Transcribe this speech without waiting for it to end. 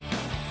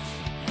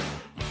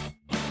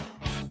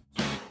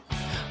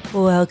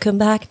Welcome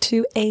back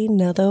to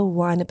another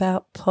Wine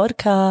About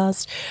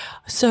podcast.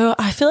 So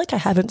I feel like I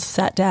haven't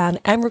sat down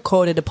and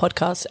recorded a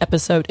podcast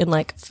episode in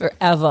like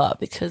forever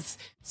because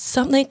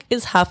something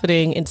is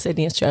happening in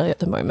Sydney, Australia at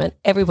the moment.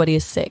 Everybody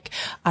is sick.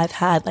 I've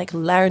had like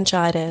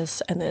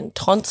laryngitis and then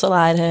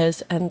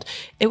tonsillitis, and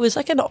it was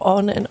like an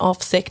on and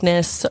off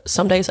sickness.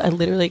 Some days I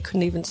literally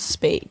couldn't even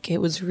speak. It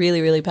was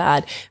really, really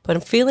bad, but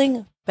I'm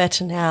feeling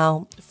better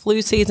now.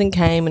 Flu season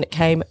came and it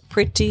came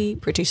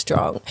pretty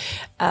strong.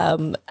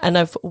 And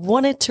I've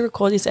wanted to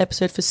record this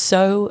episode for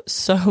so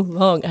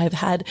long. I've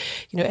had,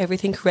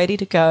 everything ready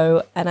to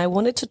go. And I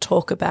wanted to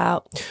talk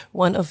about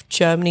one of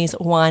Germany's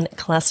wine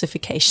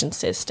classification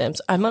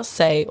systems. I must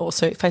say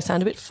also, if I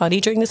sound a bit funny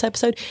during this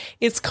episode,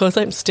 it's because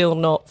I'm still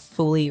not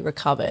fully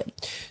recovered.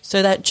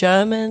 So that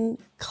German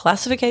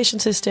classification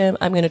system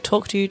I'm going to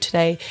talk to you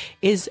today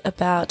is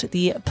about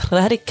the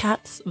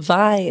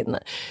Pradikatswein.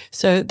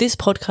 So this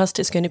podcast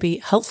is going to be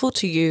helpful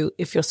to you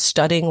if you're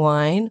studying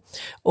wine,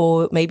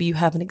 or maybe you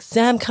have an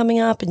exam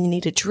coming up and you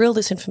need to drill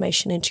this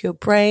information into your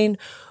brain,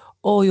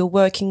 or you're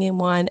working in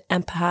wine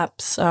and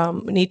perhaps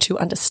need to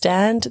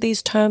understand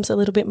these terms a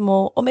little bit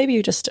more, or maybe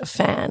you're just a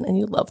fan and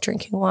you love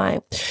drinking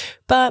wine.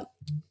 But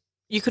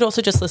you could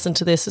also just listen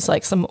to this as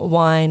like some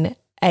wine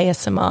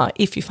ASMR,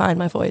 if you find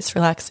my voice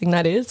relaxing,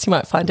 that is. You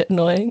might find it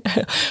annoying.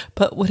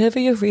 But whatever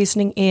your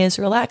reasoning is,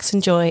 relax,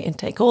 enjoy, and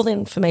take all the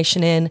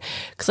information in,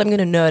 because I'm going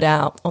to nerd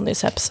out on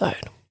this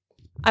episode.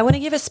 I want to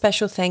give a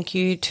special thank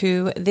you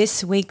to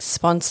this week's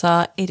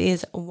sponsor. It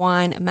is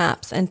Wine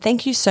Maps. And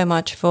thank you so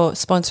much for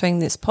sponsoring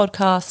this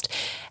podcast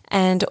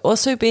and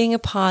also being a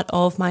part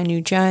of my new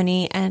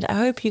journey. And I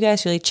hope you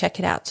guys really check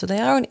it out. So they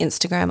are on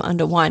Instagram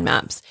under Wine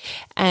Maps.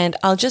 And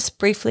I'll just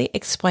briefly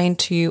explain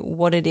to you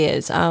what it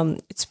is.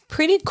 It's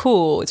pretty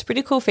cool. It's a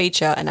pretty cool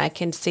feature. And I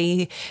can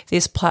see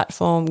this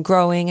platform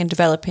growing and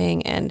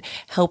developing and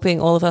helping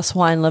all of us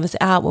wine lovers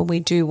out when we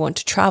do want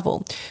to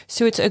travel.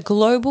 So it's a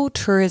global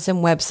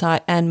tourism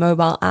website and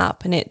mobile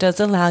app. And it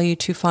does allow you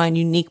to find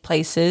unique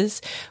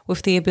places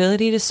with the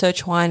ability to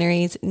search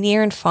wineries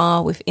near and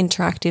far with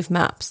interactive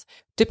maps.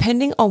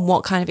 Depending on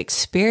what kind of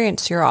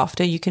experience you're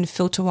after, you can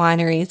filter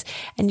wineries,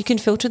 and you can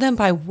filter them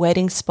by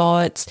wedding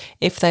spots,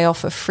 if they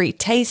offer free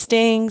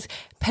tastings,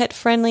 pet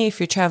friendly if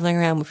you're traveling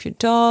around with your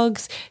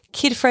dogs,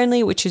 kid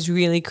friendly, which is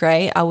really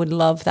great. I would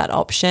love that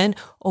option.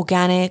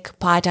 Organic,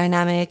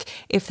 biodynamic,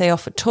 if they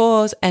offer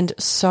tours, and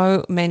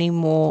so many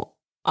more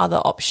other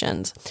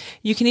options.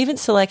 You can even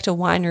select a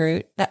wine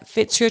route that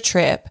fits your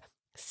trip,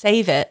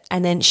 save it,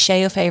 and then share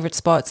your favorite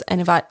spots and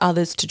invite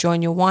others to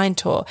join your wine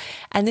tour.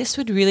 And this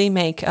would really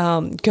make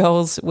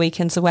girls'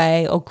 weekends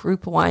away or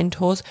group wine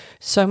tours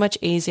so much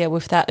easier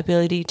with that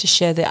ability to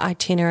share the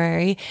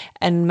itinerary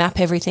and map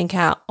everything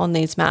out on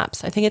these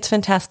maps. I think it's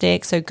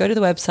fantastic. So go to the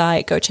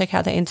website, go check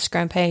out their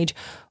Instagram page,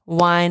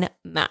 Wine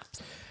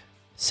Maps.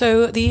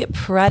 So the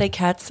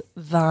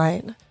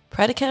Pradikatswein.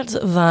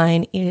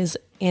 Pradikatswein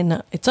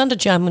it's under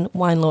German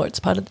wine law. It's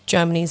part of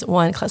Germany's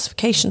wine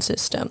classification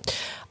system.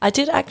 I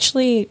did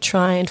actually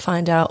try and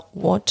find out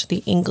what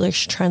the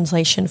English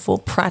translation for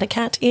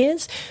Pradikat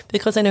is,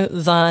 because I know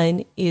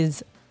Wein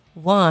is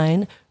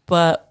wine,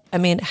 but I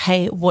mean,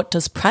 hey, what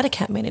does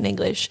Pradikat mean in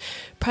English?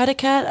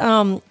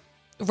 Pradikat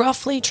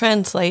roughly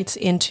translates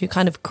into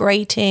kind of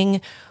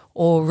grating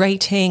or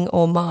rating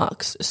or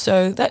marks.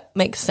 So that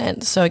makes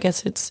sense. So I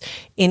guess it's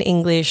in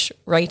English,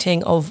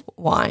 rating of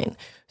wine.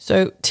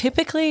 So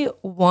typically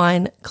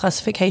wine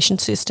classification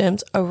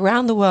systems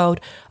around the world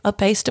are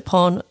based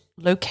upon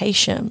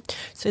location.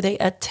 So they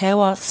are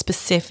terroir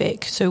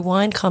specific. So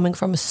wine coming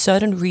from a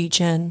certain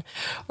region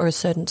or a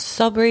certain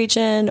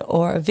sub-region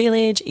or a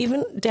village,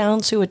 even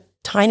down to a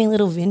tiny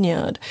little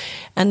vineyard.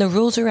 And the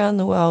rules around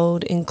the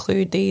world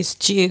include these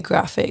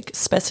geographic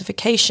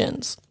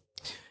specifications.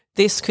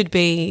 This could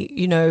be,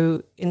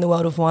 in the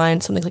world of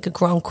wine, something like a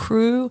Grand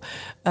Cru,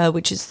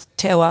 which is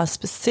terroir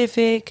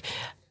specific,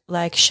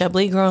 like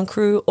Chablis Grand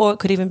Cru, or it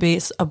could even be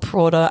a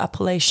broader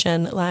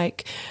appellation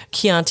like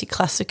Chianti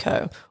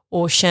Classico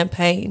or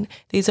Champagne.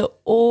 These are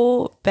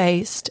all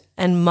based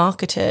and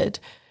marketed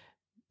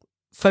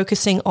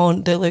focusing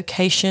on the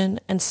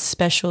location and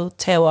special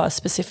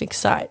terroir-specific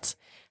sites.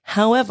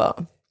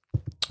 However,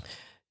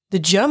 the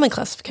German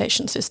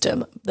classification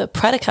system, the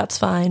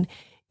Pradikatswein,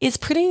 is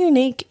pretty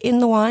unique in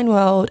the wine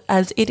world,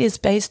 as it is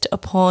based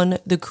upon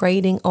the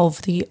grading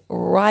of the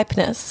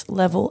ripeness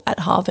level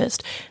at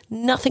harvest.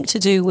 Nothing to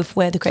do with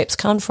where the grapes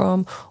come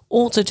from,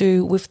 all to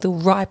do with the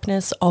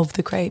ripeness of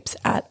the grapes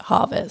at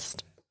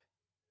harvest.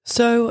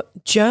 So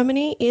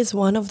Germany is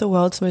one of the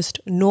world's most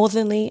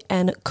northerly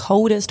and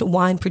coldest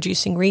wine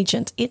producing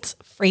regions. It's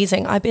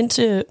freezing. I've been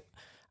to,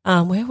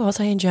 where was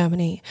I in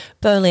Germany?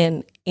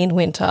 Berlin in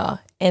winter,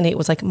 and it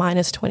was like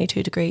minus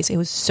 22 degrees. It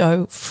was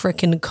so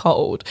freaking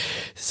cold.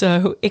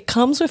 So it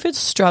comes with its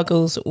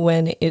struggles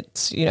when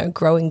it's,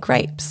 growing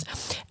grapes.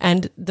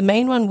 And the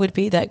main one would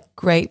be that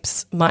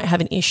grapes might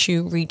have an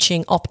issue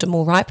reaching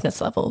optimal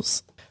ripeness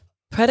levels.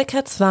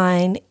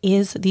 Pradikatswein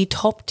is the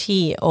top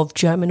tier of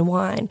German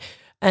wine.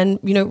 And,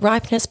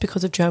 ripeness,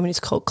 because of Germany's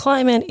cold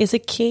climate, is a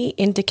key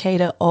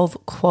indicator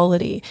of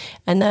quality.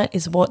 And that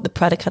is what the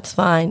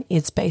Pradikatswein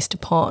is based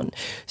upon.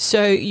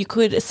 So you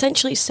could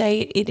essentially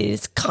say it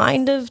is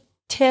kind of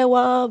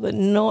terroir, but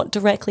not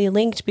directly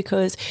linked,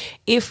 because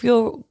if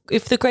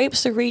the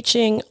grapes are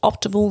reaching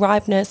optimal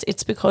ripeness,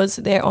 it's because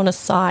they're on a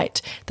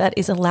site that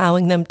is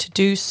allowing them to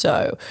do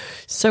so.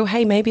 So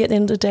hey, maybe at the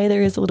end of the day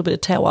there is a little bit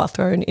of terroir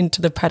thrown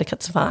into the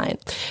Pradikatswein.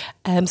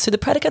 So the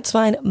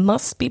Pradikatswein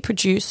must be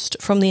produced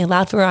from the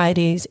allowed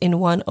varieties in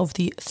one of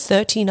the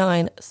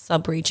 39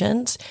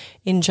 subregions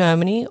in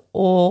Germany,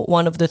 or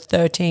one of the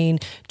 13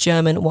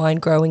 German wine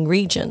growing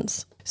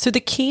regions. So the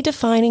key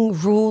defining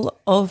rule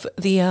of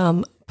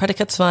the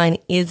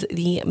Pradikatswein is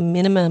the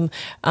minimum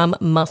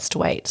must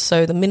wait,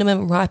 so the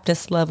minimum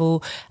ripeness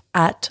level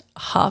at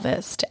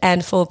harvest.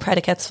 And for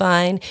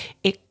Pradikatswein,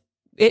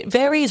 it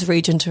varies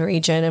region to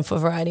region and for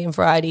variety and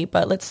variety,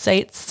 but let's say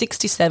it's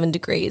 67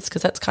 degrees,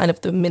 because that's kind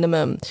of the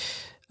minimum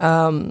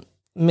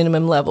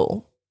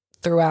level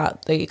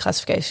throughout the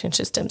classification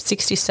system,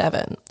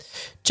 67.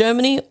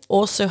 Germany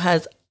also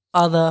has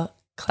other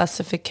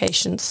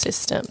classification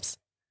systems.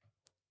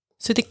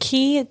 So the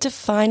key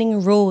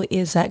defining rule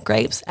is that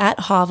grapes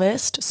at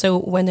harvest, so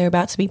when they're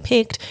about to be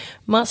picked,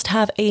 must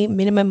have a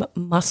minimum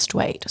must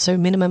wait, so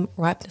minimum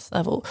ripeness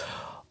level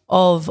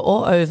of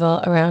or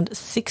over around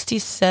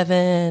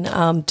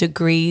 67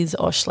 degrees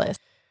Celsius.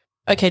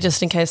 Okay,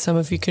 just in case some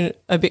of you are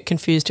a bit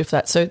confused with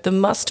that. So the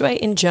must wait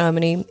in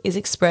Germany is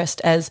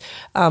expressed as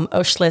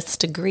Celsius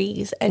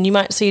degrees, and you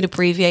might see it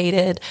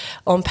abbreviated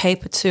on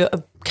paper to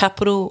a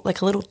capital,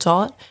 like a little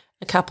dot,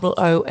 a capital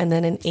O, and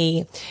then an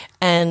E.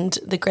 And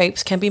the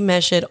grapes can be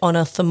measured on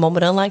a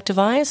thermometer-like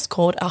device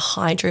called a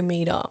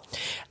hydrometer,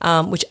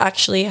 which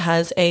actually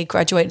has a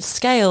graduated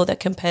scale that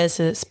compares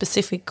the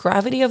specific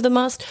gravity of the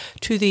must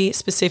to the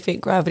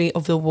specific gravity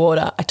of the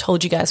water. I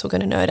told you guys we're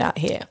going to nerd out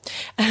here.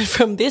 And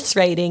from this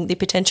rating, the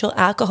potential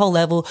alcohol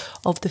level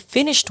of the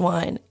finished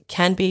wine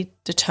can be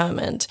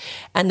determined,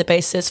 and the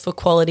basis for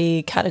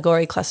quality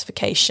category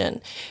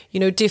classification.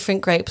 Different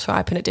grapes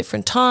ripen at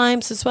different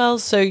times as well.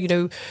 So,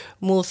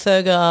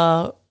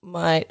 Moulthurger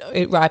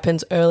it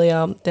ripens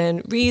earlier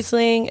than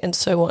Riesling, and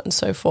so on and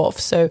so forth.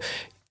 So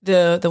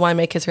the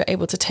winemakers are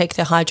able to take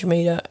their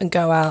hydrometer and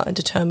go out and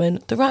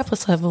determine the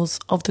ripeness levels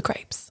of the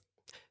grapes.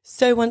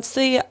 So once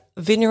the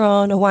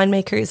vigneron or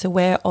winemaker is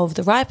aware of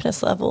the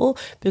ripeness level,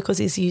 because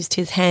he's used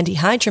his handy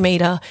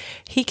hydrometer,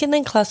 he can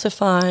then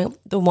classify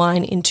the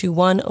wine into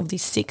one of the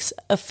 6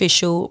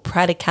 official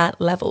Pradikat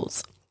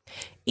levels.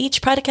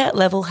 Each Pradikat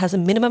level has a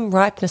minimum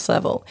ripeness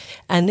level,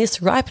 and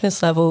this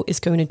ripeness level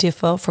is going to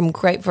differ from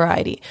grape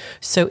variety.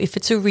 So if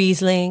it's a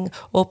Riesling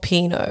or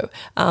Pinot,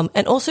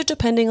 and also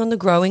depending on the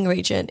growing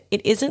region,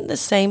 it isn't the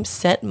same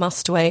set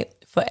must wait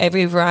for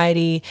every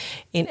variety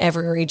in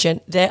every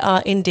region. There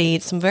are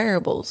indeed some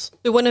variables.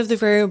 So one of the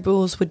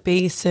variables would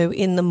be, so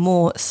in the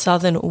more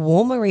southern,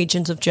 warmer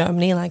regions of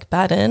Germany, like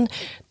Baden,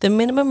 the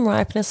minimum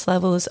ripeness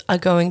levels are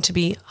going to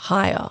be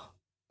higher.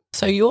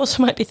 So you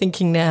also might be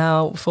thinking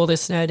now, before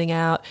this nerding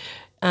out,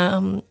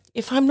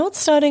 if I'm not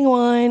starting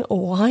wine,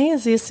 why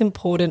is this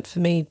important for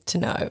me to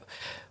know?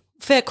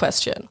 Fair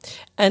question.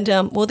 And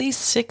these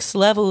 6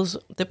 levels,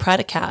 the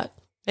Pradikat,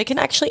 they can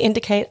actually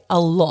indicate a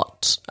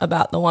lot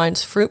about the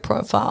wine's fruit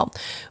profile,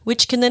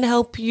 which can then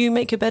help you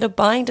make a better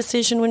buying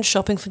decision when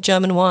shopping for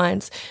German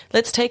wines.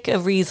 Let's take a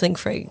Riesling,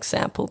 for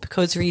example,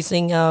 because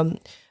Riesling,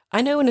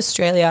 I know in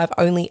Australia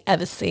I've only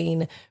ever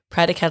seen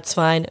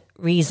Pradikatswein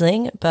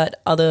Riesling,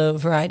 but other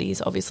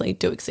varieties obviously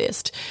do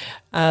exist.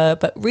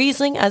 But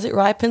Riesling, as it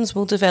ripens,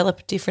 will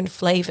develop different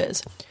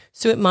flavors.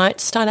 So it might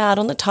start out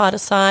on the tartar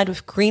side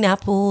with green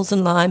apples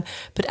and lime,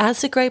 but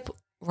as the grape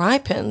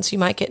ripens, you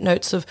might get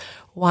notes of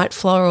white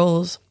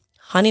florals,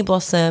 honey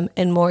blossom,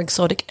 and more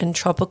exotic and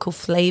tropical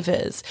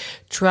flavors,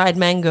 dried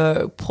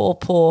mango,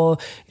 pawpaw,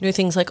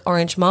 things like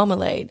orange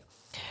marmalade.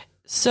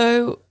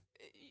 So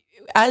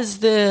as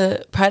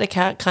the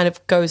Pradikat kind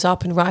of goes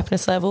up in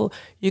ripeness level,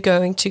 you're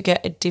going to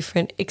get a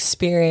different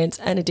experience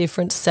and a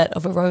different set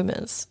of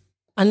aromas.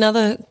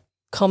 Another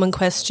common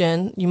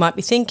question you might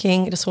be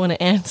thinking, I just want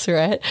to answer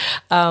it,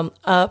 are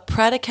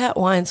Pradikat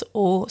wines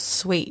all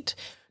sweet?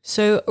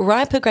 So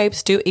riper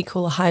grapes do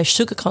equal a higher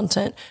sugar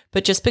content,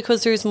 but just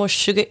because there is more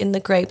sugar in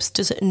the grapes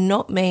does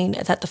not mean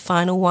that the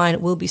final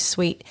wine will be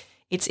sweet.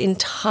 It's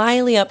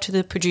entirely up to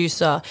the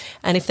producer,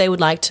 and if they would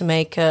like to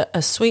make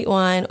a sweet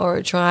wine or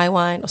a dry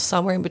wine or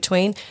somewhere in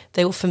between,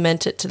 they will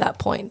ferment it to that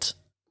point.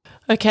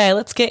 Okay,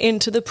 let's get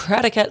into the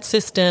Pradikat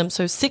system.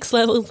 So 6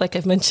 levels, like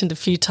I've mentioned a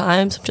few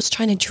times. I'm just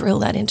trying to drill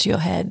that into your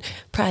head.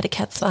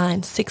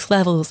 Pradikatswein, 6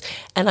 levels.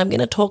 And I'm going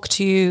to talk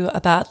to you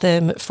about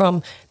them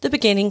from the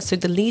beginning, so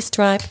the least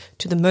ripe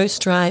to the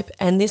most ripe.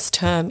 And this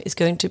term is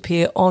going to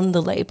appear on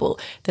the label.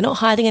 They're not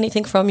hiding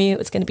anything from you.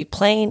 It's going to be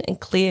plain and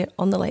clear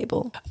on the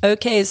label.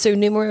 Okay, so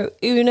numero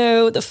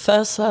uno, the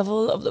first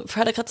level of the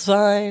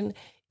Pradikatswein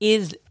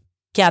is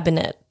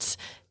Cabinet.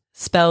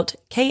 Spelled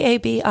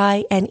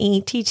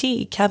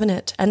Kabinett,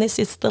 cabinet, and this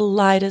is the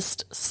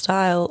lightest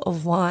style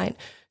of wine.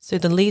 So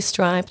the least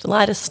ripe, the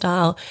lightest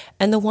style,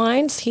 and the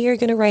wines here are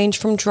going to range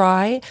from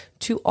dry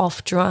to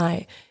off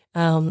dry.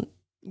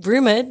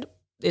 Rumored,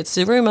 it's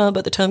a rumor,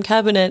 but the term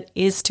Cabernet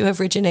is to have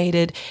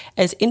originated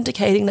as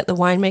indicating that the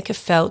winemaker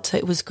felt that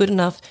it was good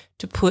enough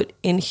to put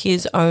in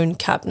his own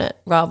cabinet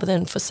rather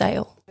than for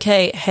sale.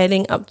 Okay,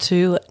 heading up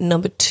to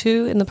number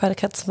 2 in the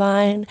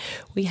Pradikatswein,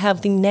 we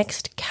have the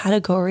next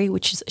category,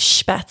 which is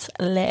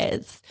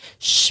Spätlese.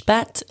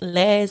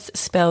 Spätlese,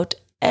 spelled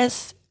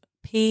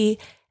Spatlese,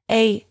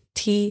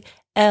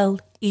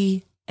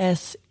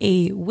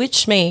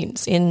 which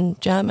means in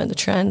German, the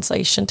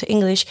translation to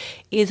English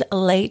is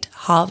late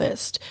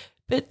harvest.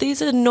 But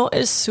these are not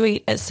as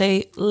sweet as,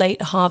 say,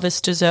 late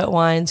harvest dessert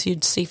wines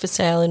you'd see for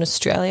sale in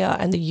Australia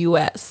and the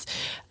US.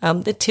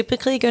 They're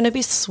typically going to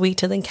be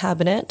sweeter than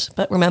Cabernet,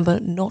 but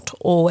remember, not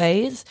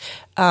always.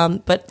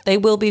 But they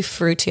will be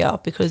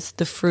fruitier because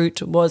the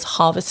fruit was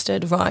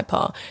harvested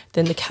riper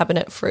than the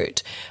Cabernet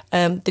fruit.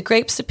 The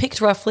grapes are picked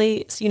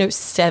roughly,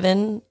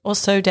 7 or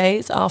so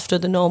days after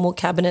the normal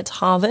Cabernet's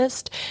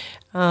harvest.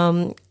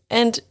 And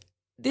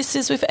this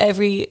is with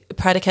every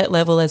Pradikat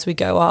level as we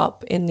go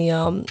up in the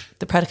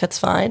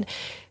Pradikatswein.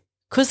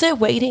 Because they're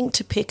waiting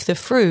to pick the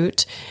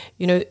fruit,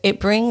 it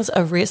brings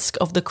a risk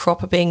of the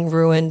crop being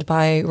ruined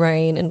by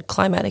rain and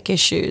climatic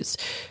issues.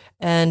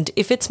 And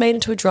if it's made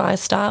into a dry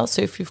style,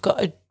 so if you've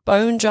got a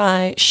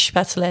bone-dry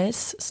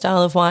Spätlese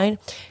style of wine,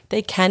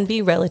 they can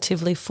be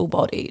relatively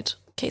full-bodied.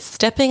 Okay,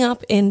 stepping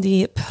up in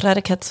the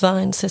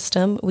Pradikatswein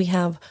system, we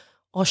have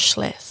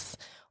Auslese.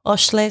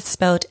 Auslese,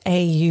 spelled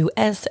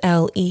Auslese,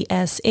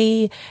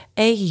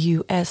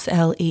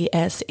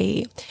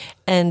 Auslese.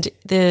 And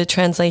the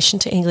translation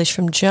to English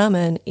from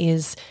German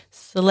is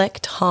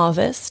select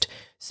harvest.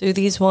 So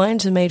these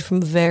wines are made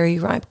from very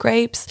ripe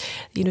grapes.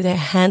 They're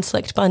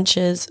hand-select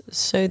bunches,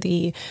 so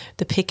the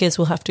pickers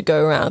will have to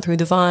go around through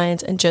the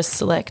vines and just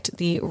select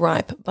the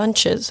ripe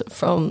bunches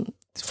from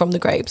the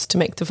grapes to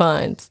make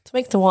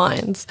the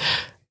wines.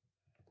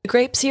 The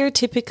grapes here are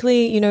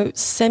typically,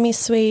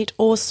 semi-sweet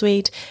or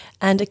sweet,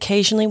 and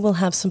occasionally will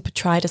have some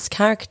botrytis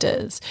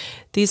characters.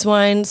 These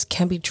wines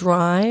can be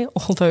dry,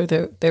 although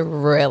they're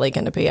rarely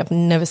going to be. I've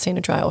never seen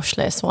a dry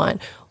Auslese wine,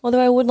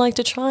 although I would like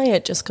to try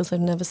it just because I've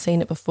never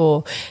seen it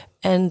before.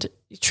 And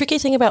the tricky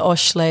thing about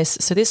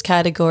Auslese, so this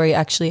category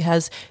actually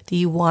has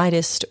the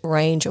widest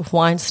range of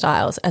wine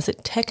styles, as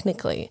it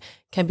technically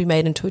can be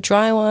made into a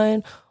dry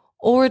wine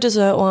or a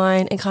dessert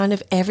wine, and kind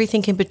of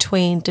everything in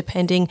between,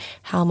 depending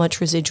how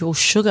much residual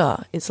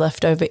sugar is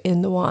left over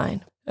in the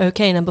wine.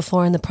 Okay, number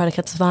 4 in the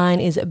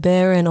Pradikatswein is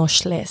Beeren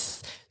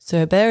Auslese.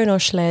 So Beeren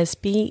Auslese,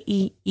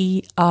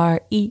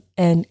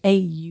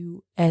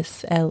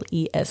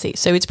 Beerenausslese.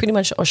 So it's pretty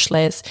much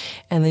Auslese,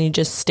 and then you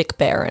just stick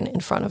Beeren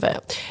in front of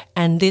it.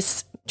 And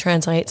this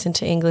translates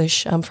into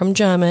English from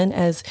German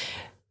as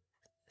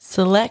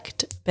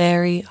select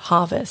berry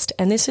harvest,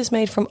 and this is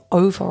made from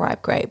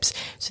overripe grapes.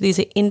 So these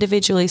are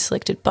individually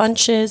selected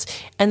bunches,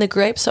 and the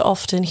grapes are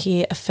often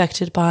here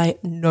affected by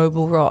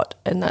noble rot,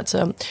 and that's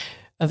a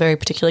very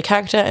particular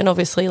character. And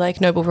obviously,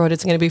 noble rot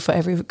isn't going to be for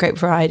every grape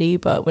variety,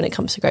 but when it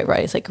comes to grape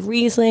varieties like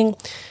Riesling,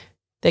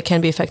 they can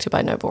be affected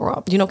by noble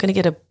rot. You're not going to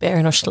get a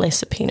Beeren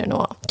Auslese Pinot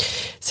Noir.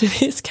 So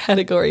this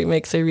category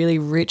makes a really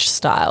rich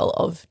style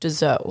of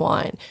dessert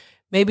wine.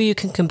 Maybe you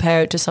can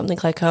compare it to something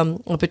like a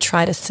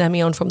Botrytis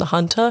Semillon from the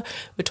Hunter.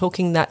 We're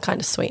talking that kind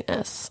of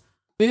sweetness.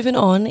 Moving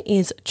on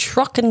is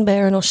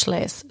Trockenbeeren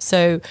Auslese.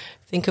 So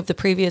think of the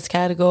previous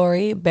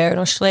category, Beeren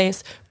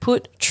Auslese,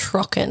 put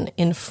Trocken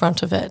in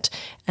front of it.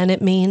 And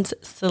it means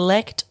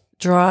select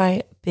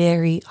dry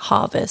berry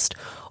harvest,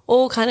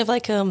 or kind of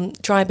like a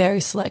dry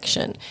berry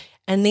selection.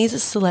 And these are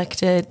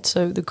selected,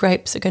 so the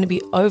grapes are going to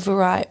be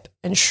overripe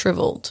and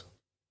shriveled.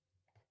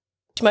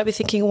 You might be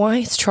thinking, why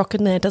is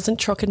Trocken there? Doesn't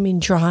Trocken mean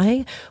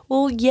dry?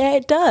 Well, yeah,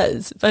 it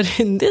does. But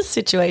in this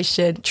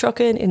situation,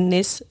 Trocken in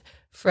this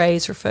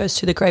phrase refers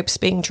to the grapes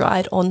being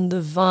dried on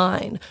the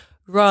vine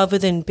rather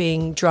than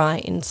being dry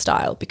in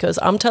style. Because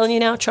I'm telling you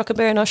now,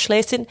 Trockenbeeren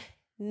Auslese,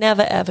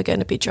 never ever going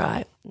to be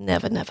dry.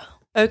 Never, never.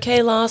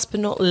 Okay, last but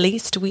not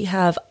least, we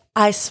have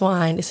ice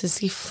wine. This is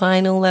the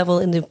final level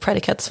in the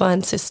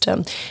Pradikatswein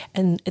system,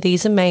 and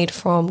these are made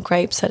from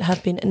grapes that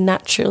have been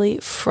naturally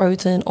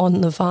frozen on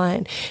the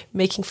vine,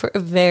 making for a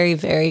very,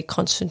 very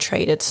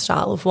concentrated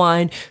style of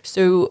wine.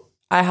 So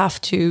I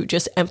have to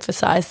just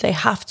emphasize they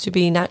have to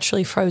be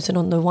naturally frozen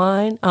on the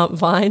vine.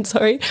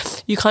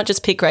 You can't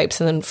just pick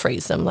grapes and then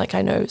freeze them like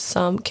I know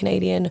some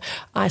Canadian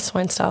ice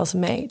wine styles are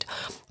made.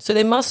 So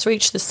they must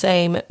reach the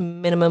same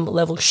minimum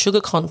level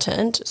sugar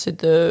content. So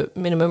the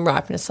minimum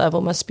ripeness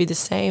level must be the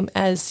same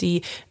as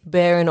the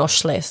Beeren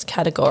Auslese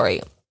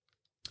category.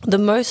 The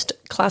most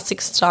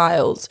classic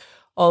styles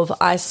of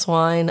ice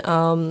wine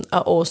are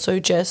also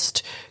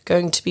just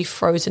going to be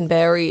frozen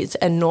berries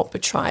and not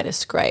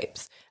botrytis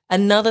grapes.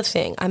 Another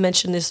thing, I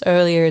mentioned this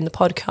earlier in the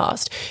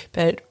podcast,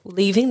 but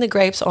leaving the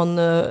grapes on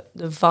the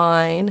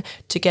vine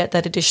to get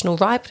that additional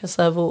ripeness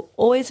level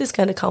always is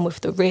going to come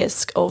with the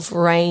risk of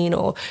rain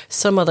or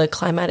some other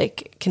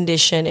climatic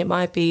condition. It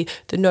might be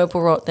the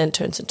noble rot then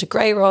turns into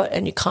grey rot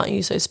and you can't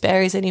use those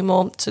berries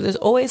anymore. So there's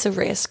always a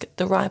risk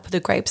the riper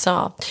the grapes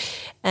are.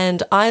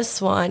 And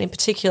ice wine in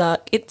particular,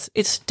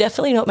 it's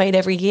definitely not made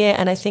every year.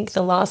 And I think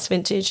the last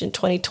vintage in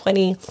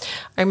 2020,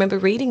 I remember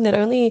reading that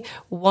only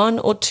 1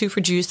 or 2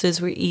 producers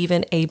were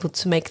even able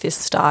to make this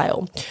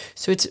style.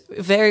 So it's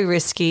very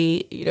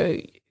risky. You know,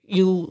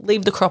 you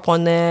leave the crop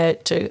on there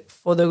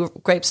for the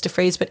grapes to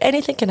freeze, but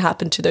anything can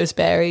happen to those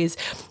berries.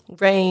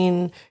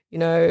 Rain, you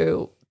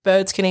know,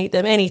 birds can eat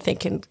them. Anything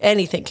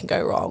can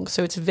go wrong.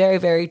 So it's very,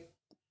 very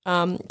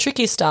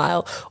tricky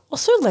style.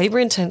 Also labor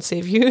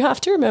intensive. You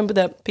have to remember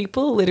that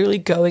people are literally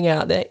going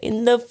out there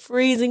in the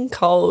freezing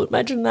cold.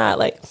 Imagine that,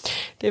 like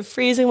they're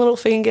freezing little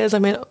fingers. I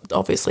mean,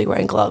 obviously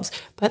wearing gloves,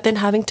 but then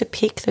having to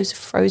pick those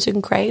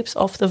frozen grapes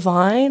off the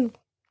vine.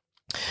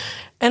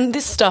 And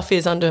this stuff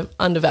is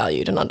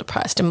undervalued and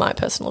underpriced in my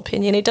personal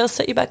opinion. It does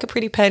set you back a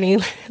pretty penny,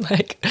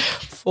 like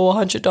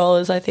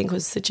 $400 I think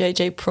was the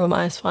JJ Prum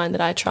ice wine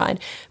that I tried.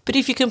 But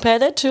if you compare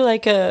that to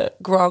like a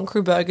Grand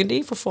Cru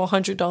Burgundy for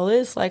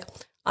 $400, like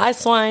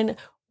ice wine,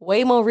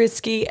 way more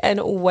risky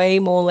and way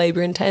more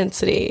labor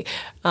intensity.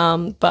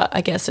 But I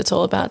guess it's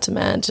all about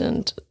demand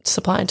and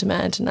supply and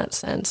demand in that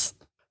sense.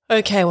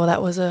 Okay, well,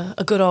 that was a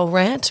good old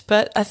rant,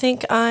 but I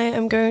think I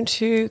am going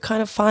to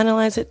kind of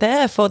finalize it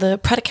there for the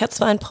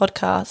Pradikatswein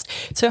podcast.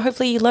 So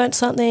hopefully you learned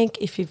something.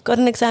 If you've got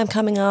an exam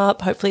coming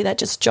up, hopefully that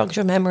just jogs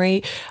your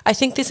memory. I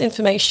think this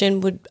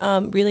information would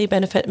really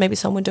benefit maybe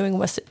someone doing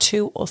WSET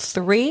 2 or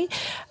 3.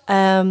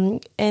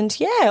 And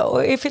yeah,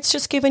 or if it's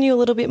just given you a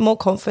little bit more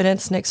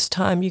confidence next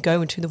time you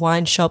go into the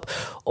wine shop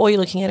or you're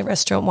looking at a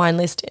restaurant wine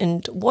list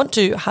and want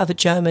to have a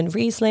German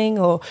Riesling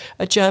or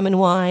a German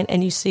wine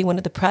and you see one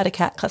of the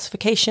Pradikat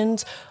classifications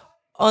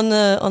on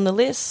the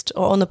list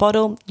or on the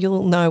bottle,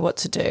 you'll know what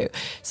to do.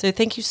 So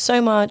thank you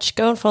so much.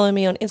 Go and follow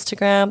me on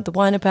Instagram, The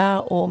Wine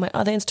About, or my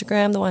other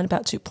Instagram, The Wine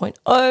About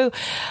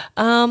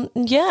 2.0.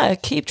 Yeah,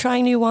 keep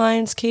trying new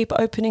wines, keep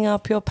opening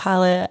up your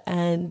palate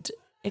and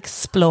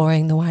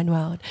exploring the wine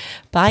world.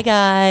 Bye,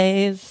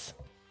 guys.